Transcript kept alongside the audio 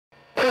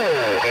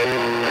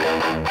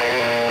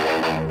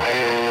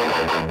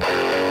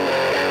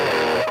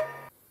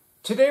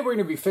Today we're going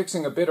to be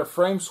fixing a bit of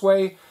frame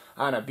sway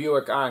on a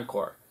Buick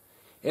Encore.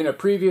 In a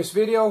previous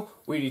video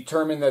we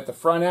determined that the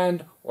front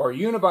end or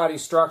unibody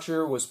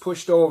structure was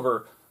pushed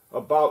over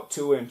about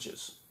 2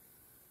 inches.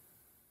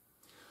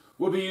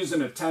 We'll be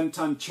using a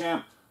 10-ton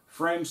Tram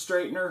frame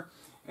straightener,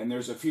 and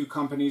there's a few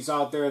companies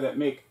out there that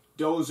make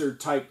Dozer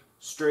type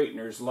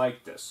straighteners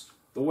like this.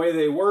 The way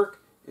they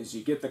work is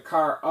you get the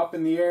car up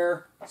in the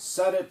air,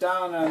 set it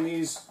down on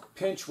these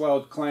pinch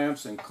weld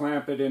clamps and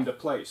clamp it into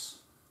place.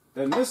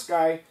 Then this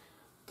guy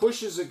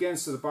pushes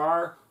against the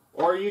bar,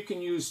 or you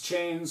can use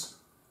chains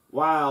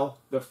while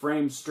the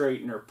frame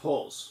straightener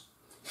pulls.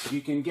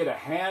 You can get a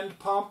hand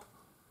pump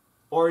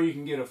or you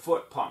can get a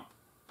foot pump,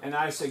 and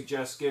I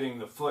suggest getting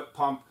the foot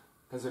pump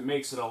because it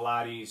makes it a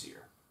lot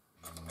easier.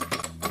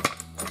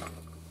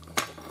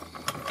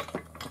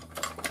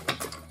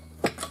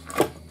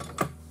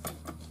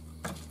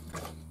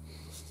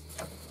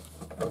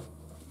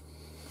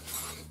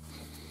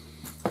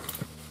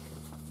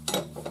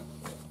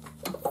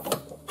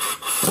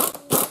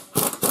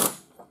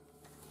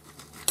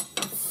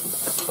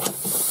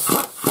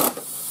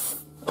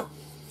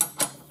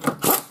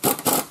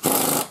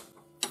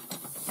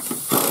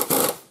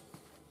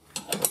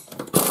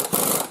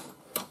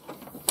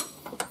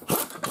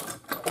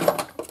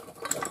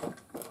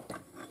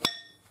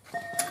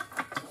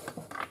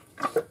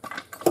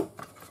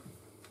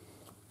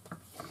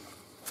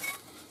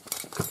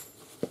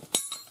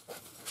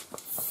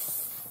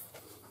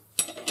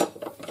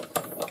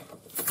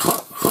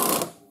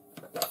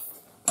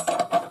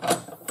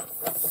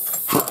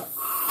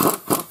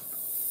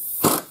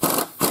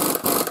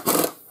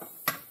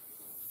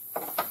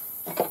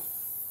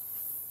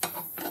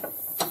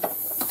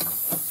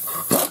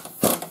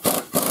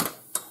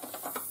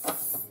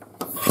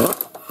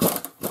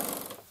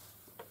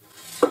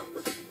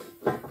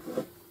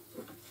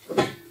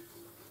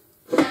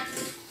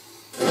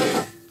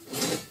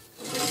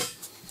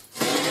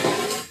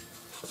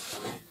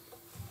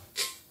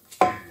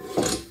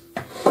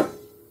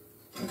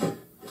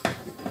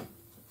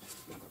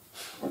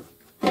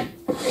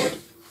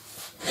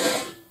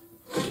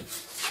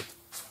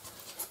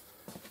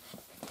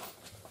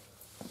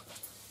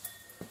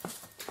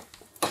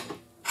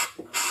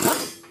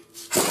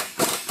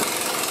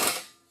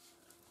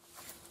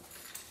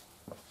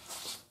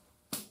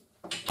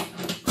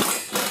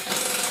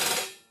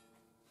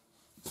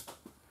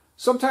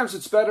 Sometimes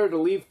it's better to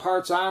leave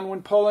parts on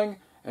when pulling,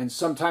 and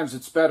sometimes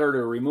it's better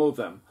to remove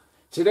them.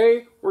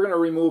 Today, we're going to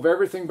remove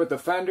everything but the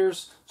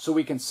fenders so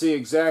we can see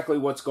exactly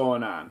what's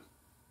going on.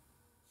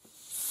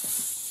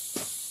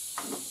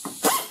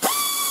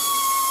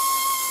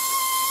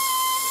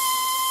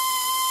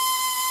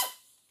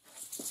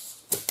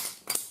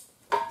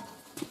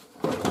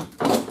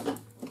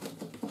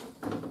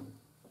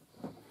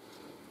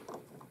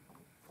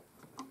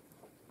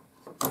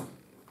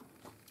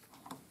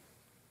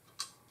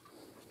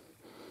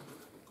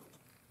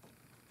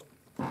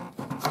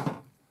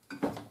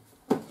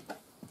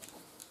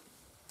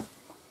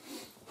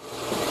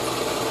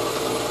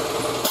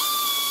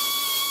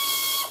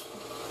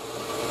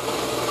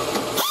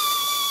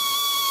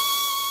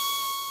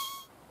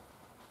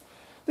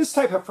 This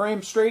type of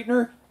frame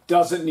straightener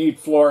doesn't need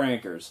floor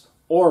anchors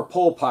or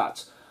pull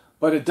pots,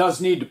 but it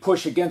does need to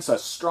push against a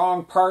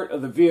strong part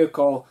of the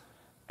vehicle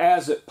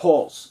as it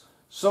pulls.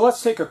 So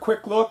let's take a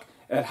quick look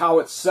at how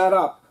it's set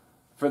up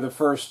for the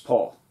first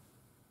pull.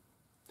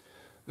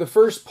 The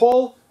first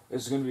pull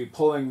is going to be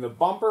pulling the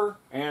bumper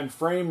and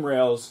frame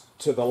rails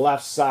to the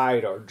left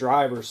side or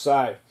driver's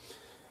side.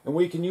 And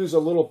we can use a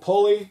little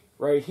pulley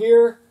right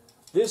here.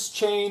 This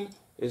chain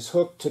is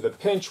hooked to the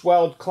pinch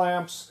weld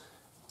clamps,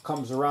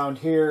 comes around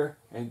here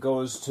and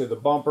goes to the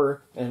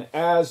bumper, and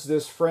as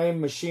this frame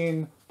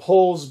machine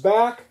pulls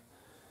back,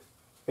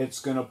 it's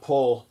going to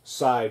pull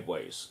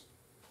sideways.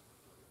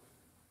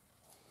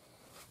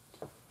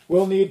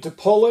 We'll need to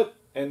pull it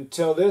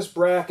until this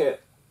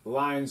bracket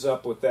lines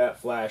up with that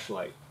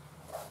flashlight.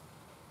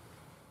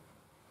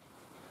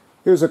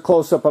 Here's a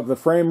close-up of the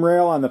frame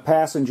rail on the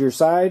passenger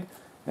side,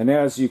 and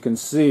as you can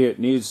see, it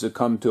needs to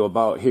come to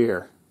about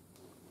here.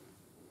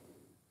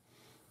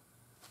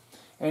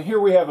 And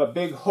here we have a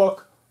big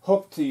hook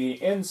hooked to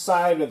the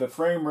inside of the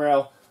frame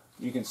rail.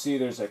 You can see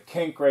there's a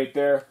kink right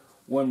there.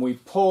 When we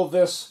pull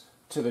this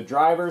to the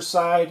driver's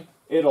side,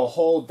 it'll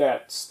hold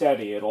that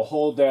steady. It'll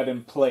hold that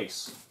in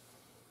place.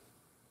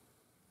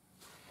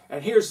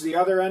 And here's the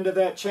other end of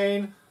that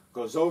chain.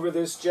 Goes over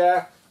this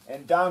jack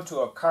and down to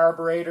a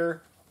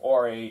carburetor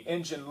or a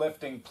engine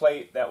lifting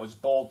plate that was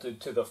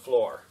bolted to the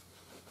floor.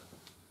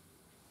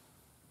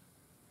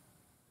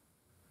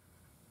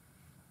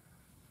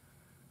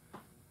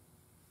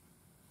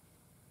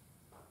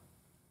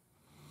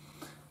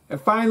 And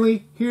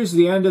finally, here's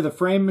the end of the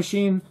frame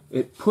machine.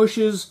 It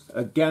pushes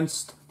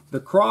against the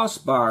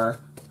crossbar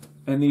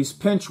and these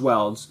pinch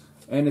welds,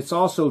 and it's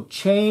also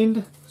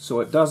chained so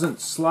it doesn't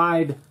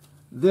slide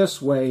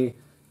this way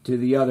to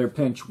the other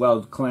pinch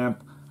weld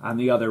clamp on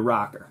the other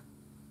rocker.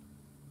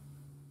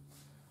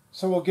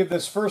 So we'll give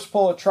this first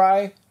pull a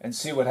try and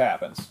see what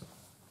happens.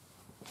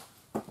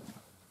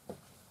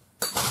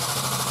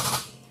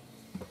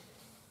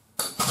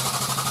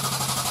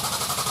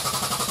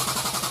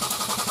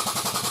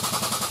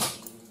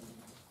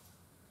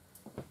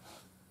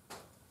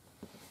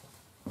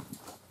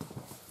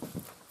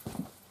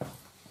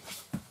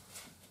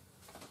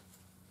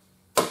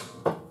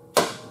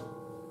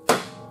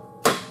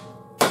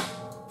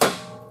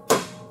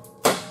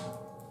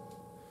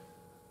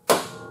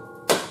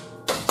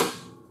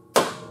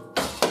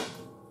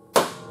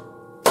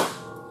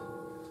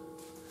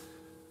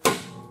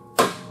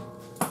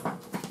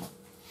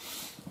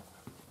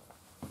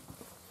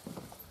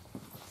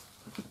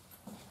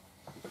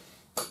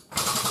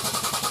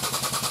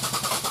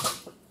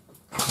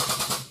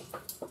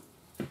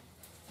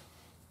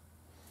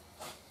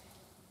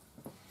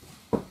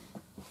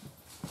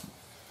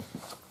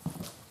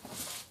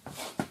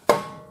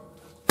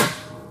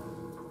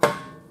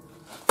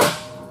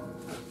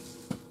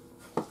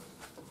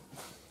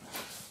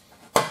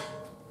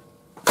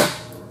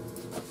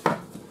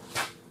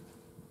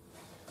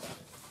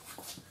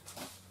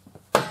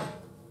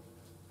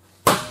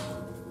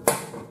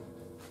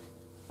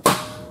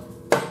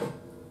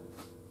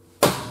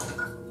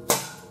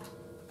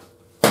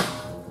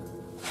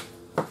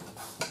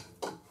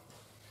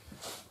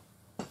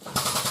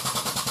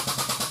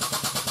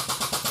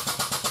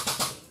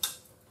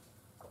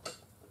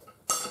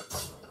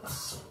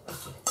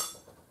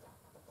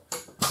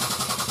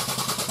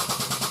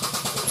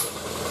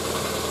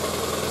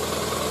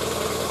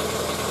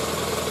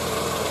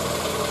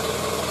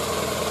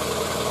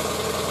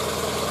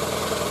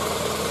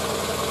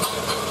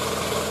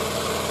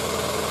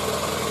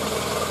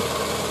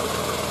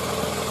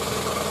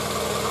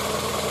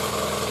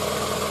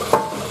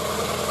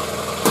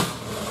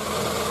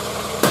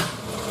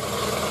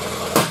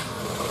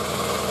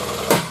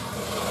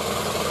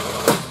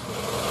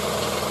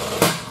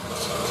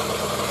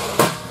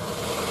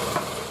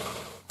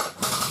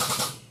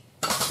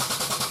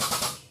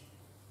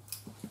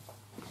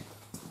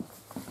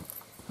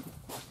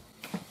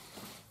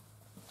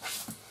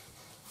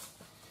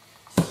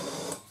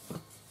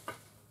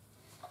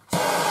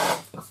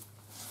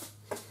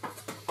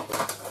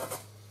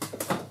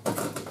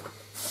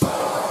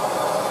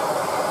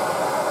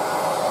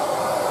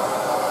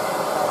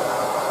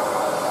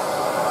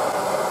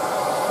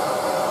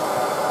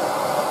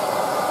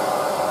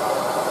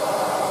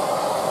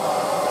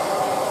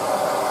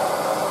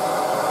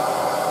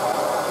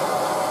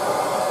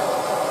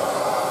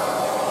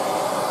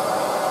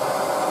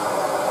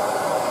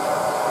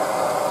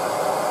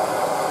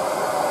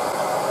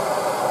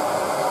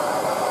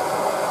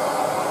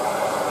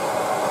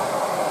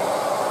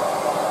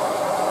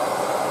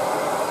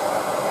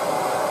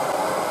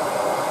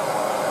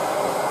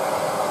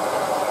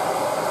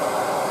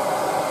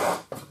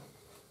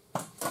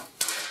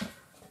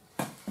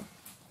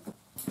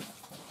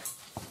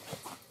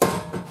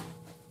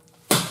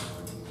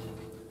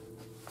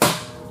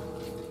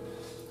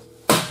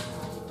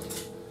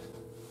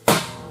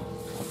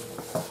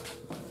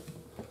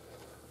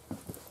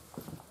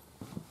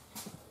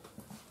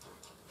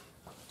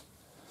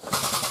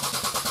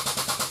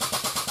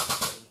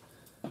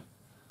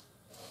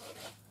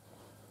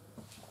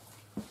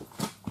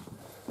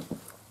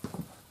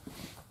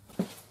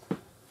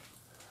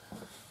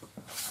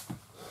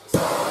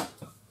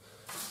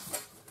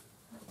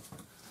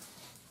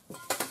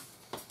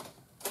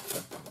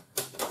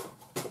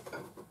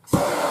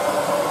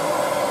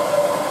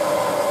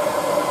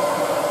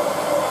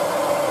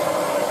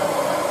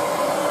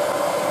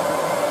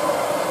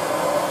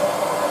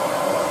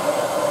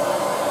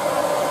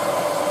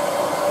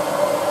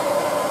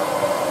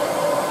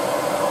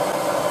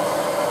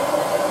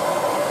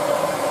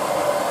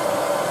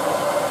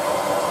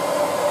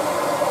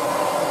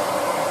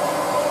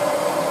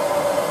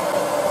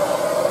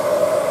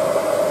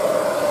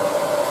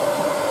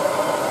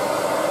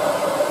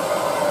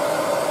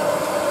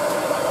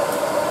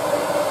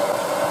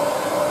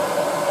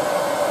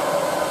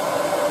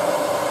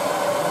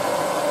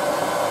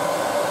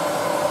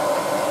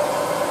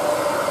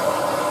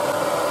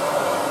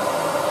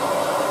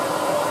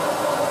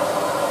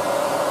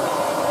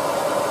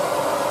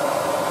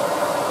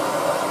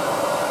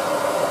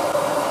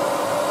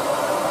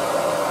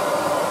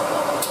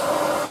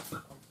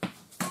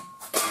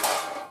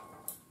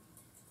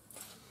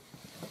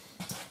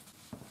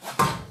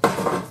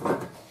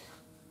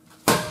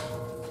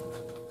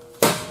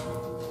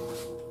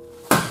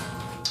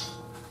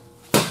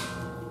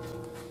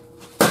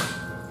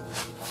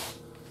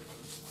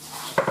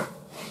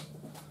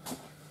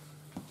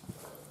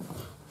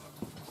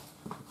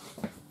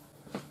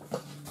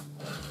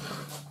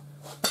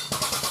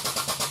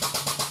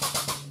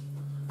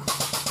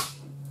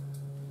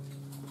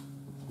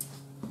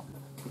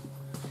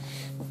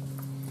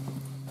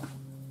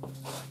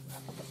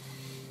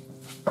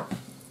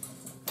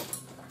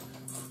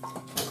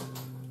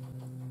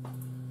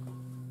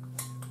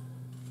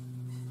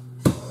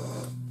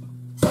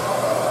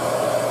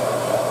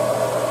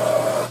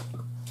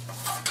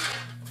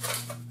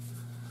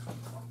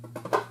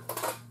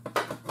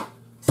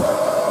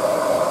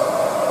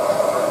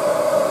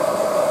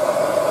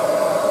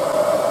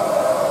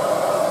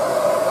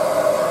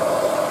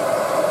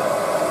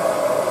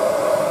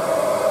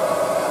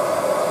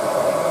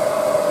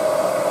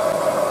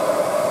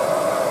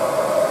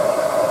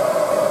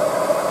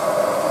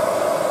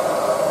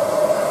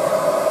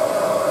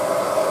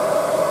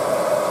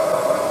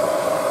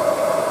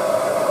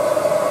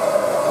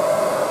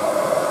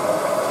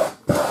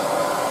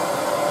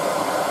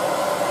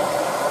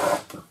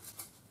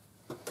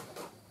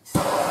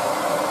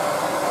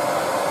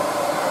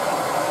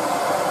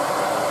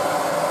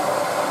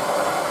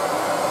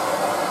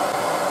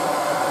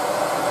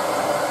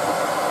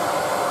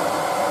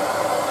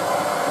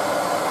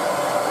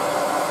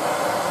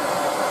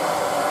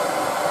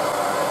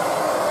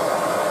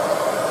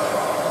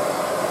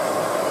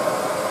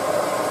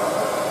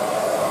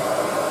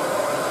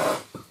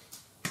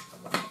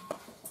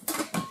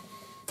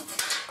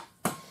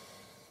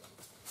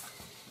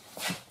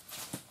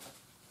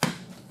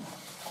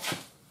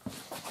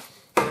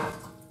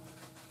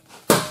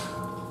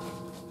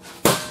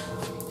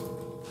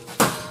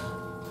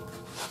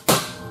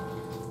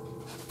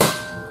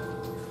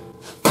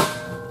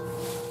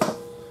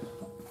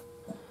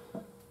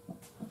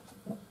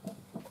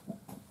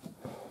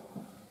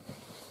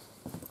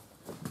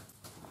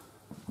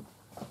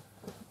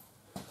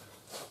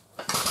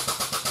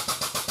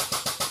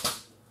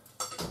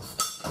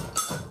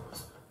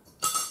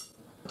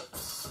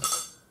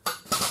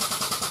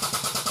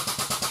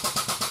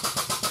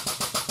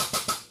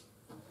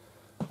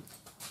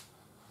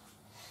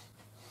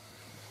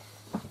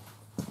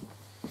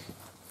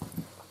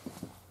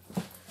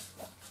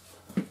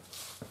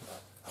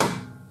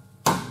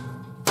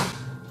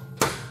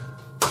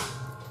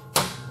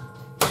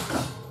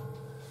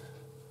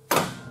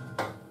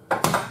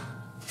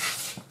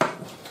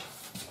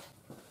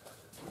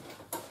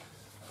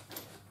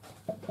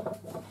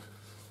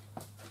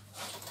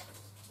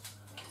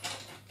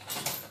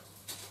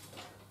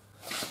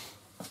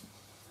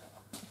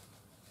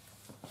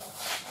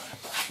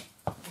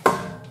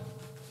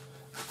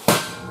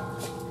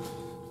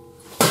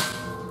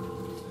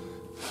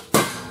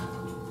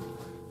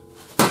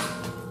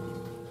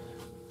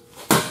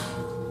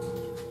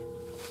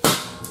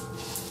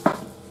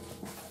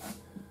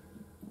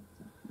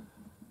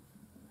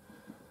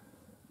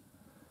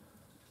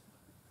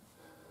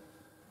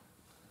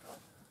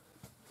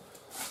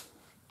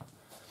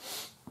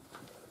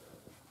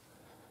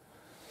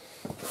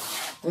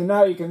 And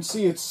now you can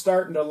see it's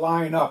starting to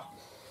line up.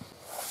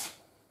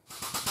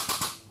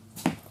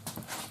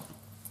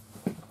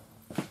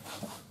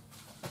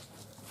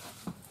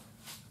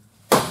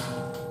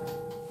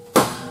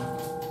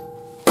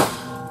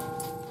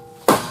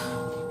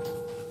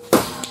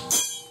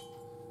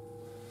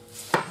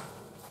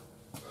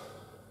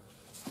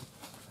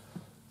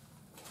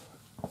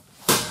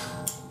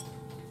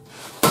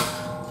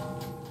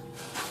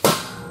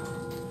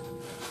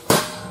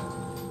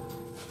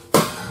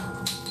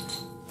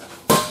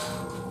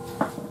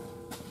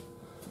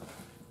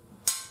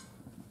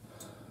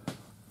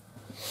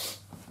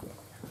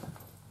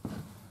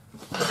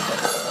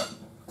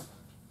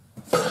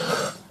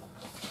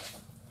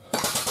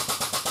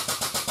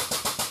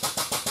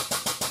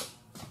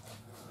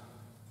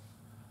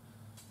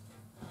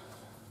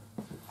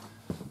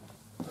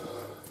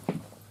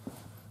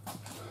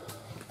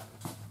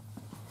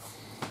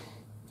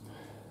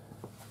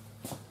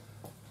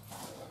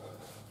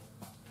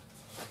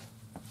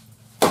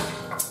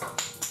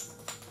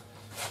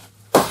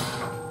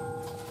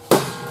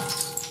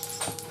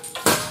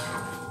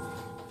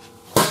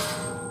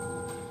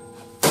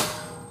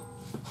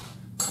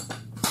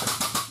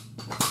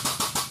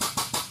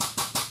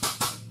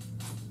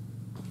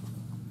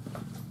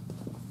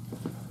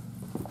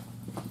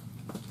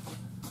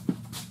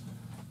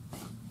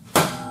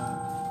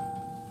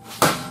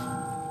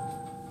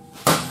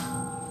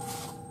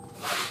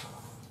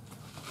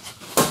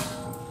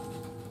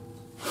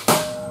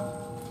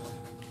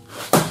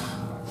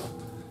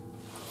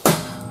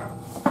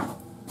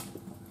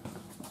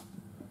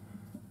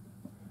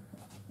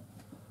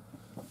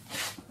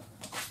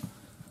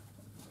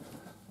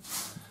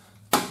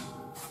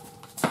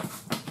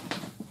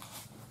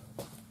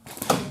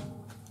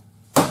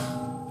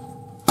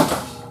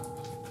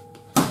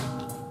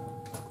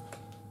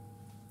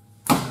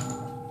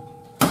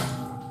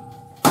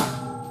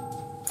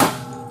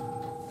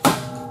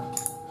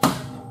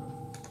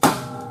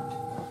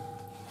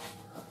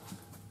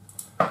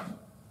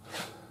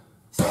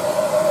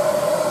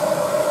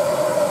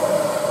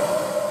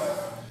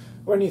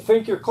 When you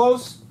think you're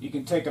close, you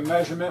can take a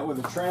measurement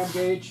with a tram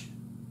gauge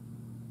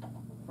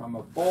from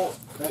a bolt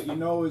that you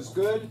know is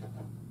good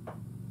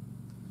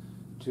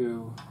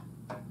to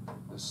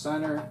the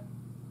center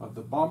of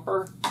the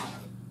bumper.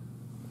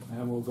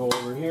 And we'll go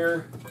over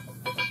here.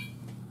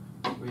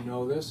 We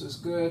know this is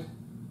good.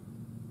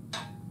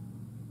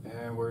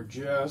 And we're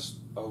just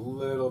a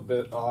little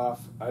bit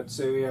off. I'd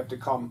say we have to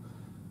come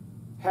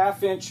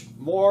 ½ inch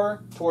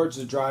more towards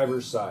the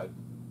driver's side.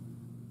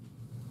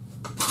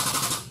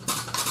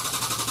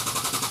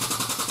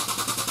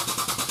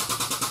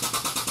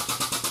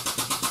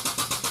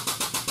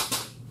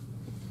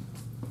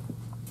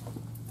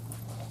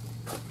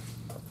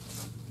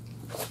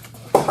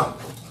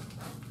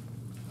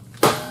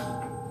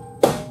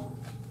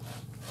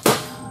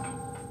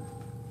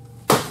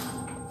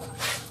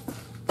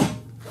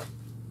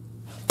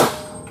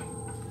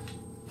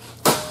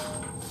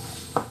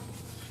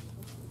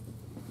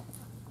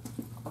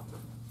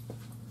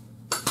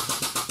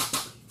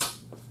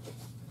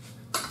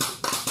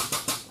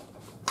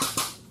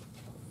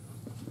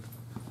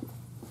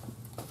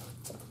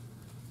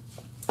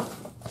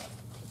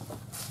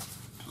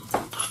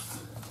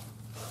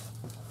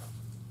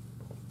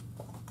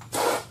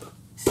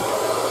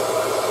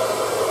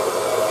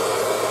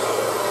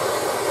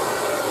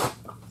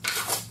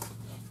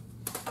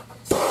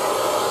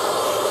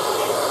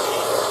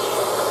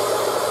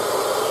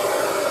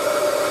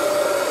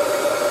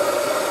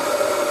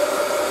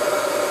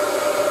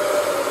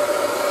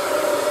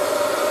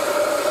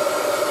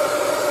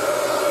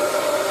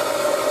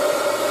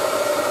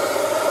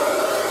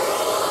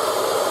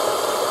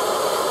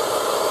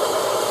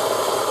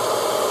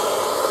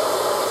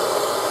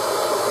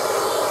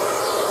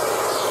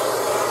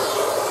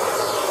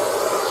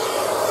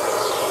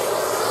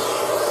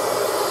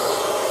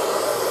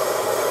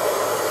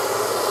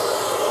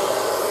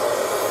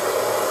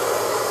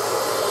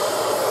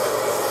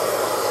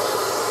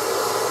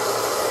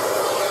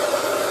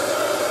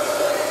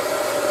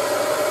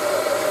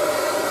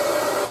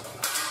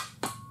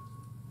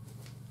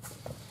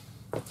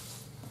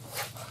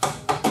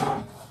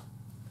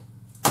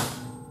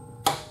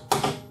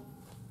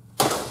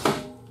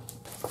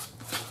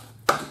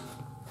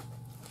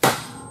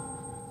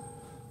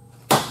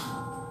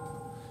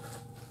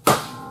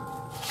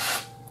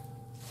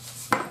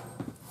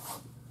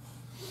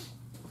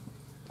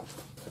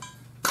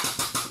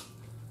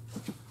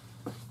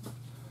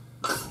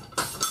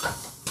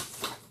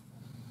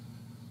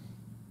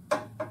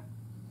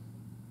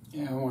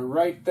 And we're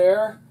right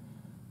there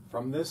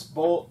from this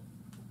bolt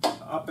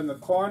up in the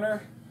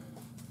corner.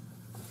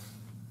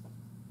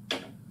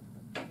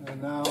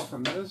 And now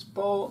from this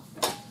bolt,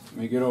 let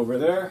me get over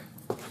there.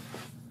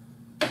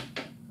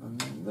 From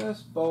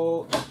this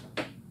bolt,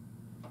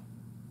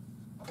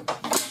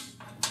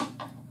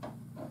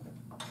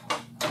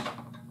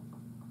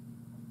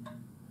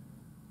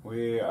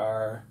 we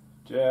are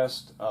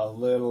just a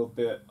little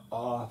bit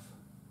off.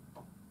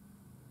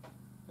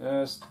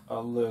 Just a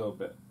little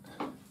bit.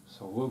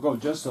 So we'll go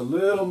just a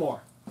little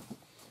more.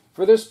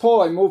 For this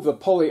pull, I move the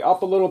pulley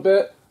up a little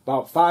bit,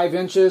 about 5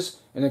 inches,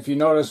 and if you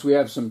notice we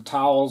have some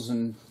towels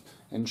and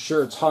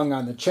shirts hung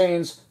on the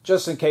chains,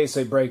 just in case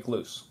they break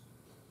loose.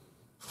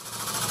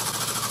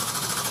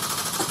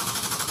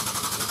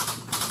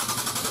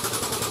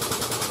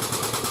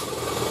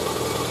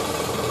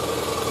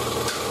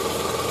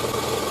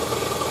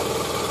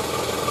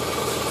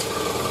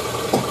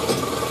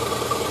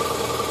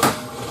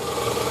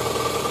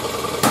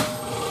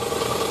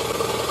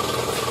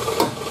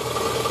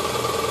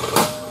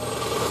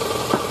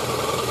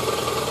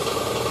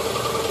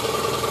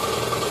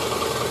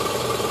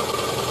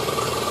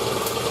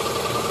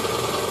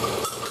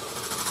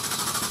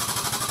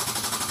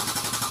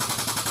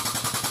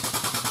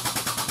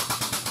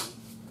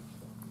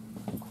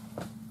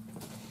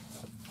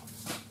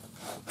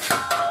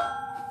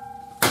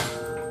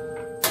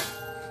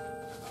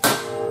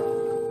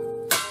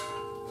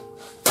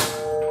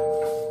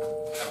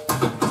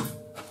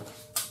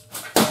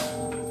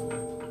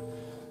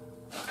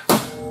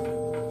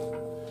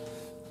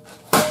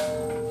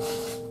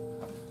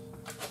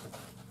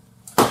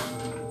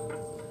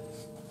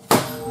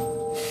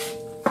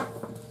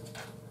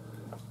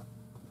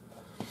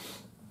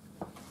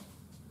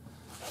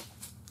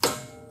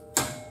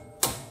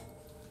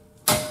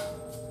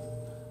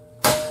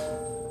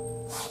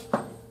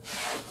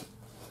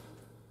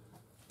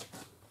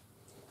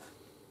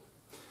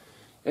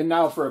 And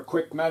now for a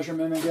quick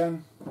measurement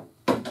again.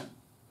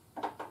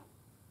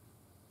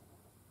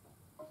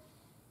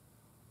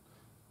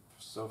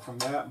 So from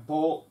that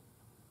bolt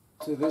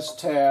to this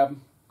tab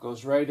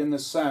goes right in the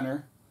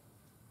center.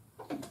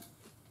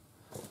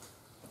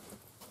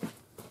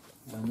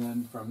 And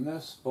then from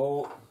this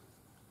bolt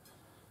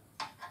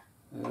to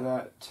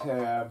that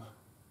tab,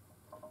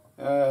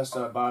 that's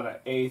about an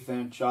 1/8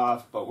 inch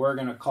off, but we're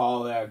going to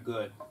call that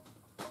good.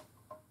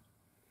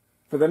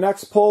 For the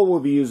next pull, we'll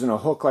be using a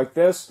hook like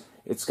this.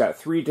 It's got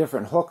 3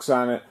 different hooks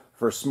on it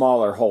for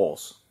smaller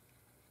holes.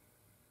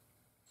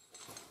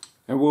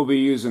 And we'll be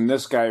using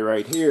this guy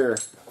right here,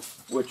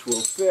 which will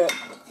fit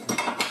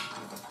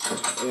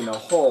in a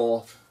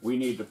hole. We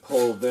need to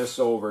pull this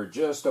over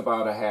just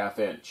about a 1/2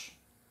 inch.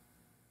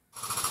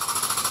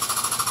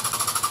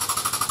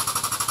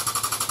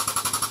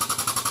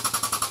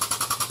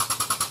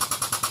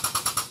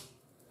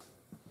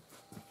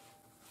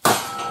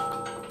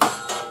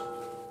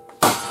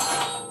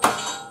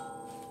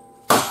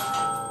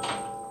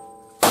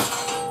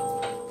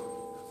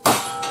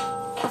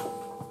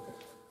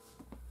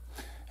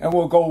 And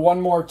we'll go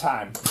one more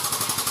time.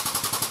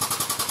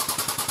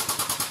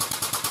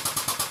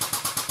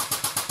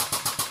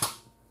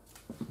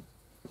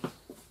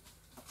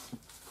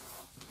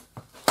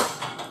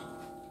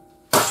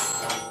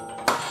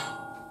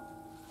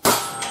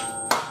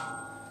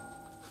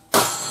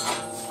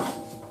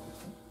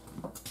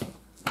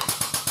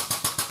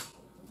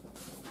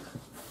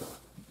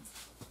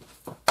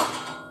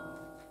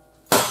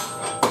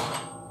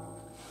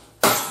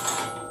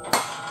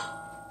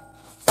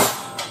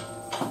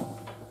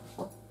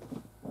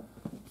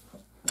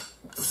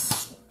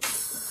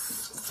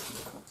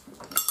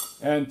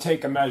 And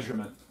take a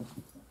measurement.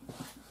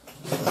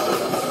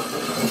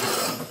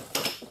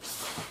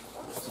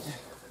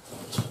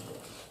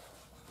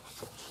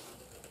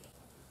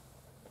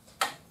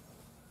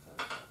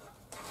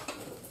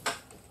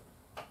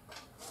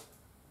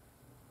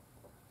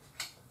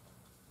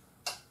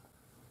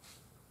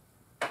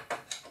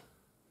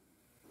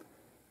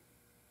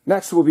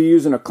 Next, we'll be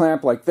using a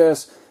clamp like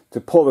this to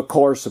pull the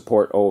core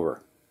support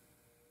over.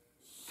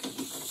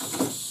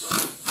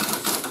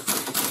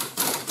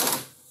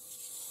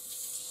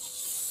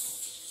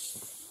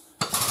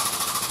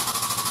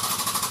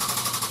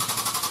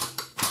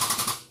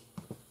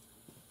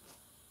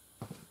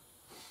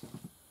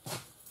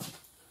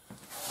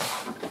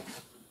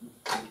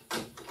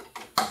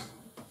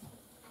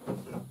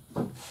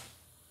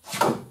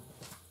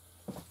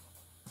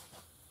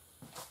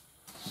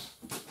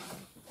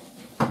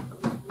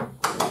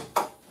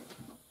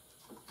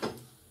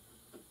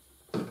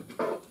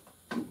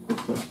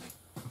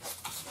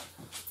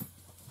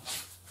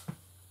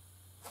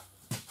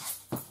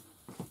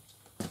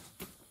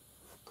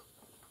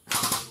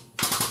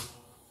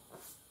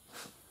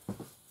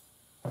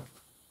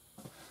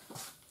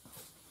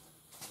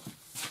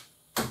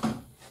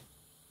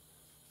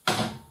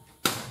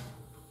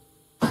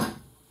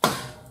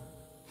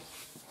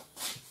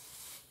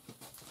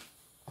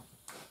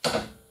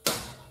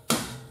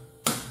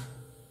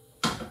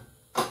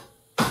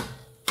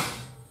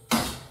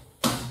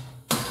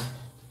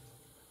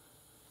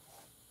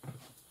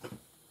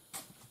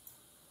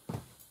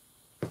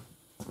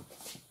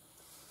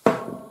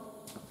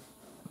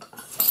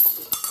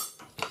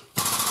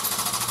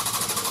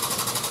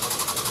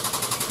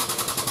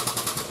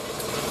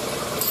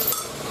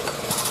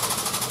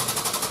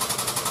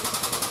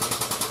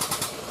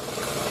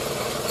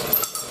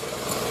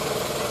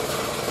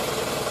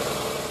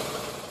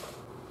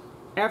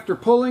 After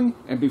pulling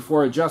and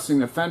before adjusting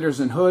the fenders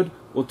and hood,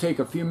 we'll take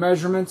a few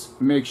measurements,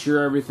 make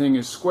sure everything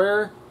is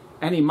square,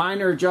 Any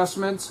minor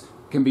adjustments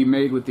can be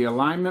made with the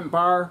alignment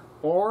bar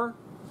or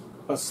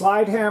a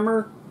slide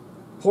hammer,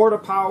 porta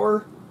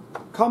power,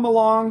 come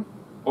along,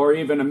 or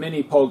even a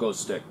mini pogo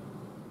stick.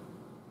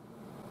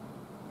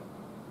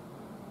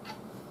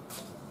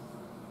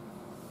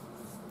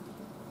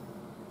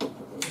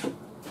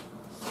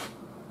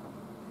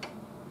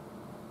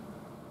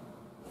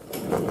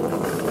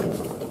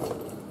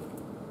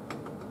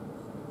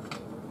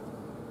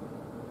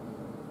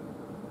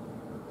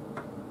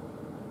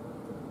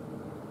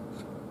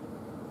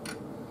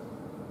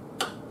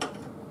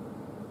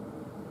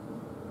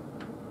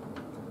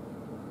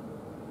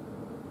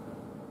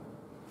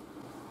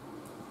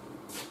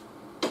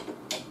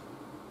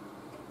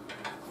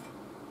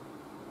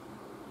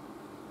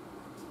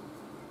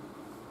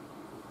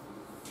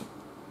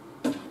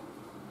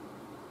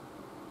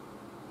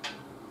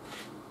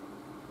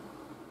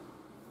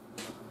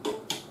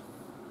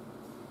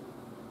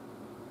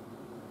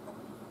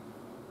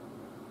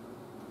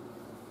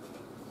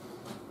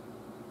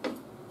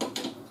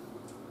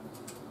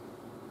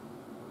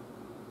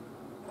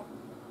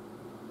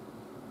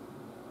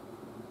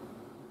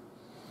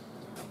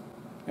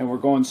 And we're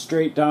going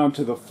straight down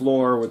to the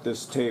floor with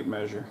this tape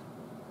measure.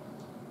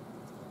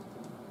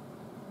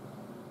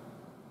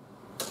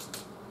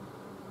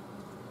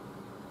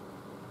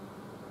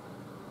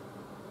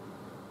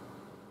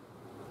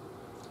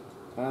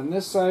 On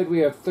this side we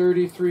have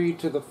 33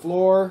 to the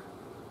floor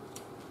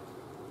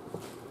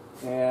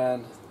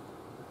and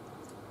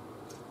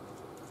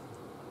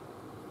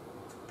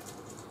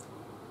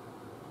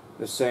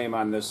the same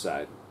on this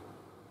side.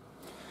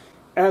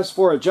 As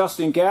for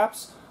adjusting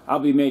gaps, I'll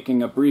be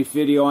making a brief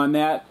video on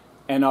that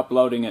and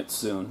uploading it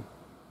soon.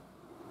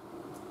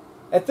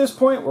 At this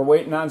point we're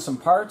waiting on some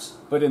parts,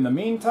 but in the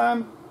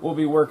meantime we'll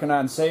be working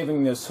on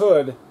saving this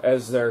hood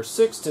as they're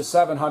 $600 to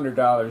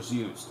 $700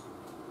 used.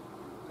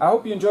 I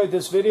hope you enjoyed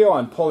this video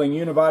on pulling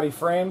Uni-body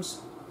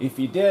frames. If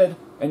you did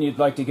and you'd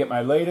like to get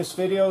my latest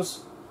videos,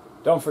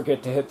 don't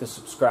forget to hit the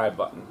subscribe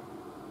button.